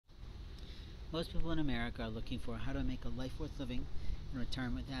Most people in America are looking for how to make a life worth living and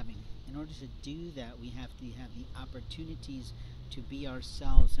retirement worth having. In order to do that, we have to have the opportunities to be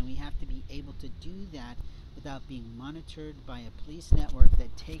ourselves, and we have to be able to do that without being monitored by a police network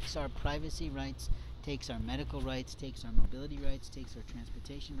that takes our privacy rights, takes our medical rights, takes our mobility rights, takes our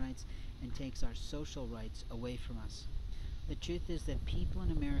transportation rights, and takes our social rights away from us. The truth is that people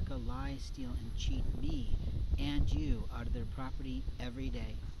in America lie, steal, and cheat me and you out of their property every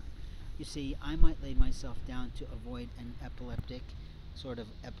day. You see, I might lay myself down to avoid an epileptic sort of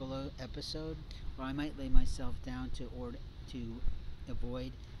episode, or I might lay myself down to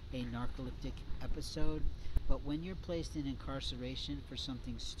avoid a narcoleptic episode. But when you're placed in incarceration for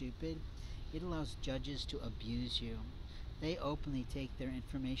something stupid, it allows judges to abuse you. They openly take their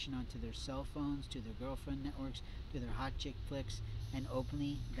information onto their cell phones, to their girlfriend networks, to their hot chick flicks, and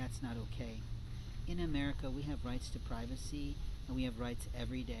openly, that's not okay. In America, we have rights to privacy, and we have rights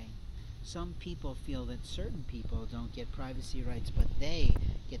every day. Some people feel that certain people don't get privacy rights, but they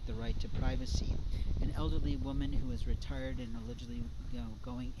get the right to privacy. An elderly woman who was retired and allegedly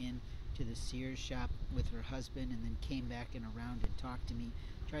going in to the Sears shop with her husband and then came back and around and talked to me,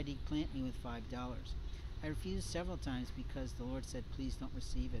 tried to plant me with $5. I refused several times because the Lord said, please don't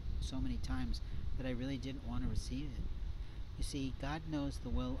receive it, so many times that I really didn't want to receive it. You see, God knows the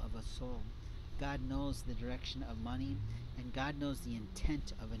will of a soul. God knows the direction of money, and God knows the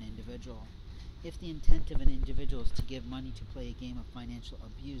intent of an individual. If the intent of an individual is to give money to play a game of financial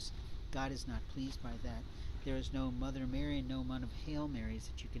abuse, God is not pleased by that. There is no Mother Mary and no amount of Hail Marys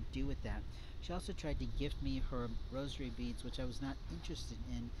that you can do with that. She also tried to gift me her rosary beads, which I was not interested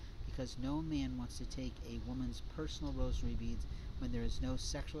in, because no man wants to take a woman's personal rosary beads when there is no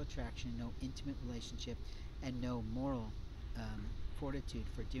sexual attraction, no intimate relationship, and no moral fortitude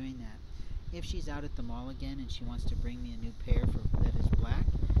for doing that. If she's out at the mall again and she wants to bring me a new pair that is black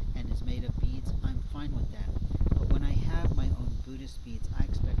and is made of beads, I'm fine with that. But when I have my own Buddhist beads, I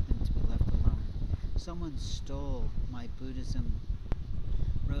expect them to be left alone. Someone stole my Buddhism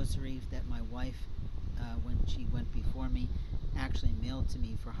rosary that my wife, when she went before me, actually mailed to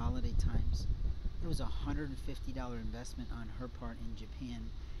me for holiday times. It was a $150 investment on her part in Japan,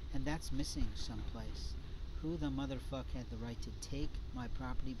 and that's missing someplace. Who the motherfuck had the right to take my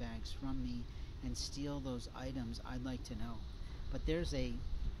property bags from me and steal those items, I'd like to know. But there's a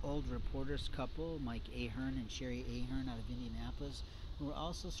old reporters couple, Mike Ahern and Sherry Ahern out of Indianapolis, who are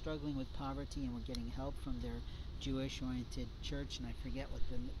also struggling with poverty and were getting help from their Jewish-oriented church, and I forget what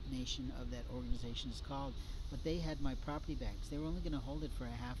the nation of that organization is called, but they had my property bags. They were only going to hold it for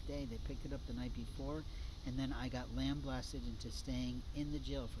a half day. They picked it up the night before, and then I got lambasted into staying in the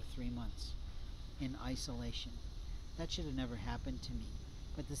jail for 3 months. In isolation. That should have never happened to me.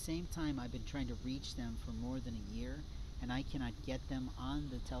 But at the same time, I've been trying to reach them for more than a year, and I cannot get them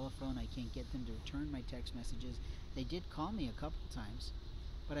on the telephone. I can't get them to return my text messages. They did call me a couple times,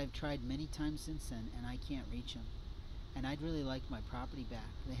 but I've tried many times since then, and I can't reach them. And I'd really like my property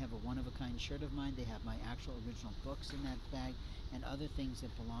back. They have a one-of-a-kind shirt of mine. They have my actual original books in that bag and other things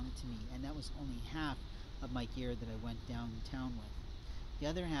that belong to me. And that was only half of my gear that I went downtown with. The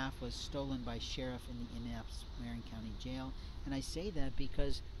other half was stolen by sheriff in the Indianapolis Marion County Jail, and I say that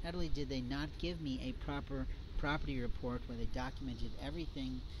because not only did they not give me a proper property report where they documented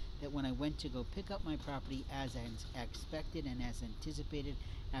everything, that when I went to go pick up my property as expected and as anticipated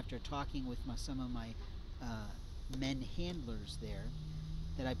after talking with some of my men handlers there,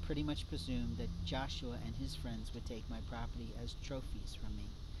 that I pretty much presumed that Joshua and his friends would take my property as trophies from me.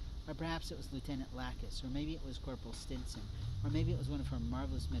 Or perhaps it was Lieutenant Lackus, or maybe it was Corporal Stinson, or maybe it was one of her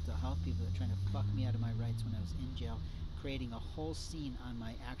marvelous mental health people that were trying to fuck me out of my rights when I was in jail, creating a whole scene on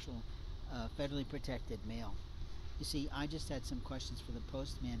my actual federally protected mail. You see, I just had some questions for the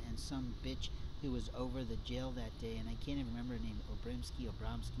postman, and some bitch who was over the jail that day, and I can't even remember her name, Obromsky,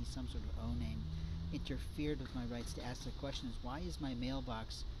 some sort of O name, interfered with my rights to ask the questions, why is my mail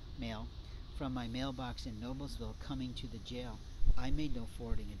from my mailbox in Noblesville coming to the jail? I made no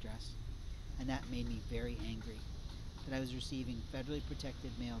forwarding address, and that made me very angry, that I was receiving federally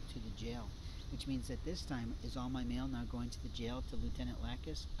protected mail to the jail, which means that this time, is all my mail now going to the jail to Lieutenant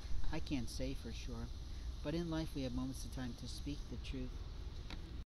Lackus? I can't say for sure, but in life we have moments of time to speak the truth,